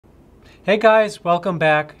Hey guys, welcome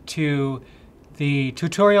back to the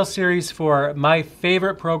tutorial series for my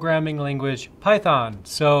favorite programming language, Python.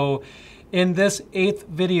 So in this 8th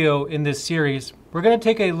video in this series, we're going to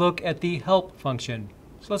take a look at the help function.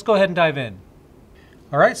 So let's go ahead and dive in.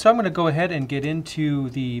 All right, so I'm going to go ahead and get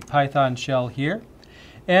into the Python shell here.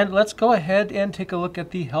 And let's go ahead and take a look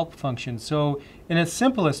at the help function. So in its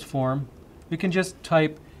simplest form, we can just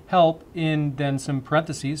type help in then some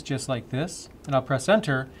parentheses, just like this, and I'll press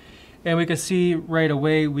enter. And we can see right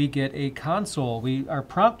away we get a console. Our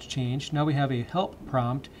prompt changed. Now we have a help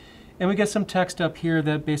prompt. And we get some text up here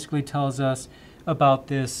that basically tells us about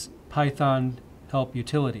this Python help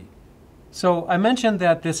utility. So I mentioned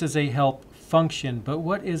that this is a help function, but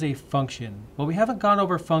what is a function? Well, we haven't gone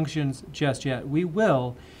over functions just yet. We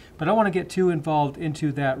will, but I don't want to get too involved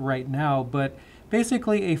into that right now. But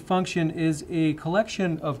basically, a function is a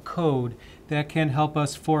collection of code that can help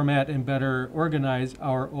us format and better organize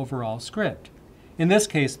our overall script. In this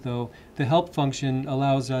case, though, the help function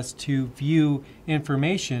allows us to view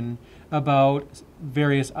information about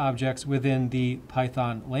various objects within the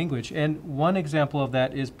Python language. And one example of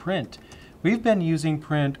that is print. We've been using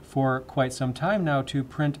print for quite some time now to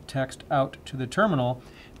print text out to the terminal.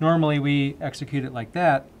 Normally, we execute it like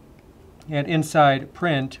that. And inside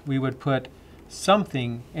print, we would put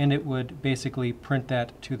something, and it would basically print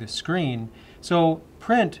that to the screen. So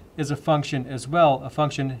print is a function as well. A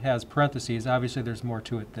function has parentheses. Obviously, there's more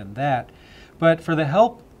to it than that. But for the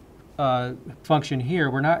help function here,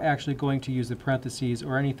 we're not actually going to use the parentheses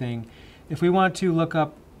or anything. If we want to look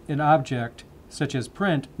up an object, such as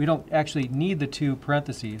print, we don't actually need the two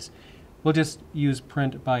parentheses. We'll just use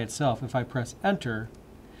print by itself. If I press enter,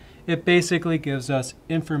 it basically gives us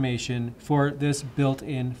information for this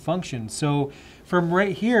built-in function. So from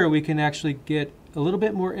right here, we can actually get a little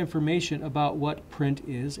bit more information about what print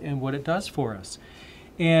is and what it does for us.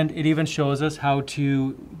 And it even shows us how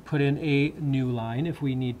to put in a new line if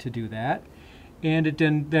we need to do that. And it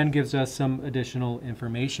then gives us some additional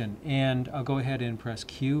information. And I'll go ahead and press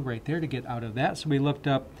Q right there to get out of that. So we looked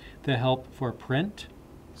up the help for print.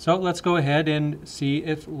 So let's go ahead and see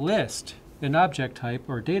if list, an object type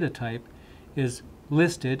or data type, is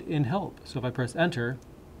listed in help. So if I press enter,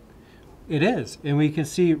 it is. And we can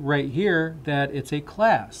see right here that it's a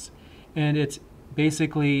class. And it's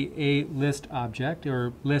basically a list object,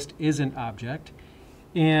 or list is an object.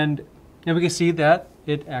 And we can see that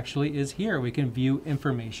it actually is here. We can view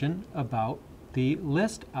information about the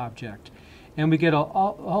list object. And we get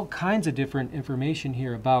all kinds of different information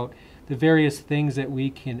here about the various things that we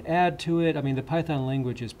can add to it. I mean, the Python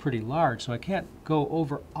language is pretty large, so I can't go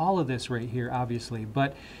over all of this right here, obviously.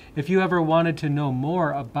 But if you ever wanted to know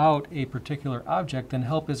more about a particular object, then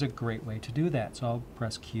help is a great way to do that. So I'll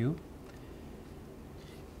press Q.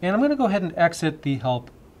 And I'm going to go ahead and exit the help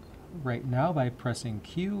right now by pressing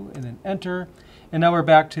Q and then enter. And now we're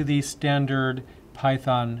back to the standard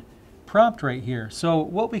Python prompt right here. So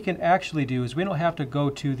what we can actually do is we don't have to go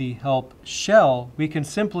to the help shell. We can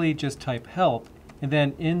simply just type help, and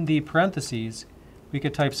then in the parentheses we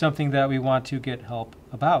could type something that we want to get help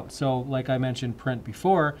about. So like I mentioned print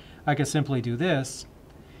before, I could simply do this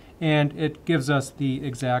and it gives us the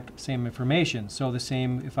exact same information. So the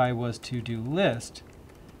same if I was to do list,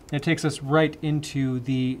 it takes us right into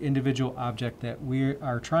the individual object that we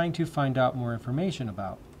are trying to find out more information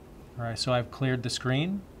about. All right, so I've cleared the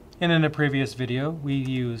screen. And in a previous video, we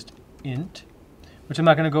used int, which I'm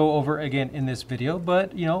not going to go over again in this video,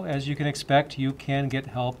 but as you can expect, you can get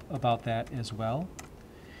help about that as well.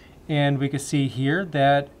 And we can see here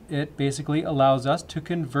that it basically allows us to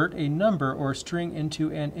convert a number or string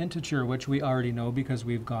into an integer, which we already know because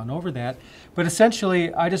we've gone over that. But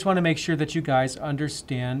essentially, I just want to make sure that you guys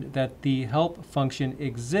understand that the help function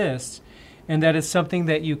exists and that is something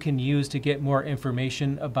that you can use to get more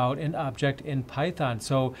information about an object in Python.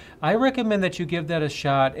 So I recommend that you give that a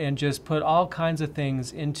shot and just put all kinds of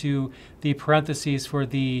things into the parentheses for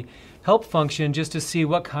the help function just to see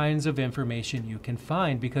what kinds of information you can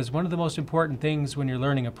find. Because one of the most important things when you're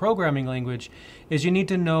learning a programming language is you need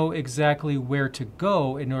to know exactly where to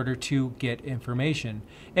go in order to get information.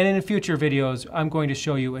 And in future videos, I'm going to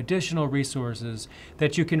show you additional resources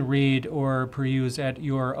that you can read or peruse at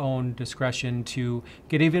your own discretion to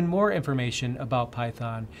get even more information about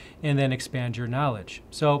Python and then expand your knowledge.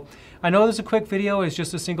 So I know this is a quick video, it's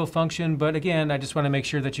just a single function, but again, I just want to make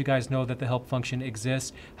sure that you guys know that the help function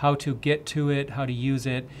exists, how to get to it, how to use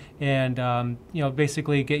it, and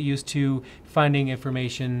basically get used to finding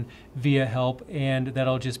information via help, and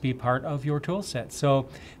that'll just be part of your tool set. So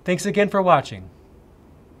thanks again for watching.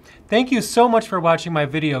 Thank you so much for watching my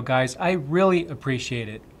video, guys. I really appreciate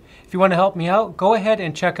it. If you want to help me out, go ahead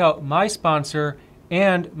and check out my sponsor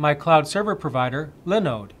and my cloud server provider,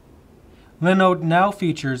 Linode. Linode now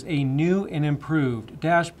features a new and improved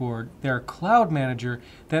dashboard, their cloud manager,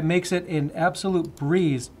 that makes it an absolute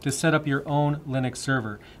breeze to set up your own Linux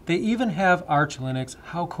server. They even have Arch Linux.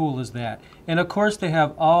 How cool is that? And of course they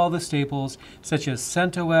have all the staples such as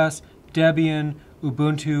CentOS, Debian,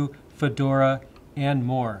 Ubuntu, Fedora, and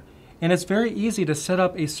more. And it's very easy to set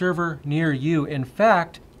up a server near you. In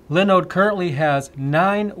fact, Linode currently has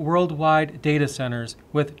 9 worldwide data centers,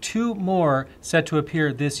 with 2 more set to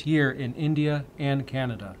appear this year in India and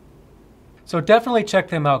Canada. So definitely check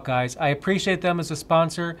them out, guys. I appreciate them as a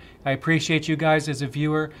sponsor. I appreciate you guys as a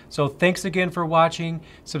viewer. So thanks again for watching.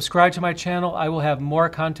 Subscribe to my channel. I will have more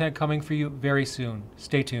content coming for you very soon.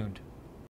 Stay tuned.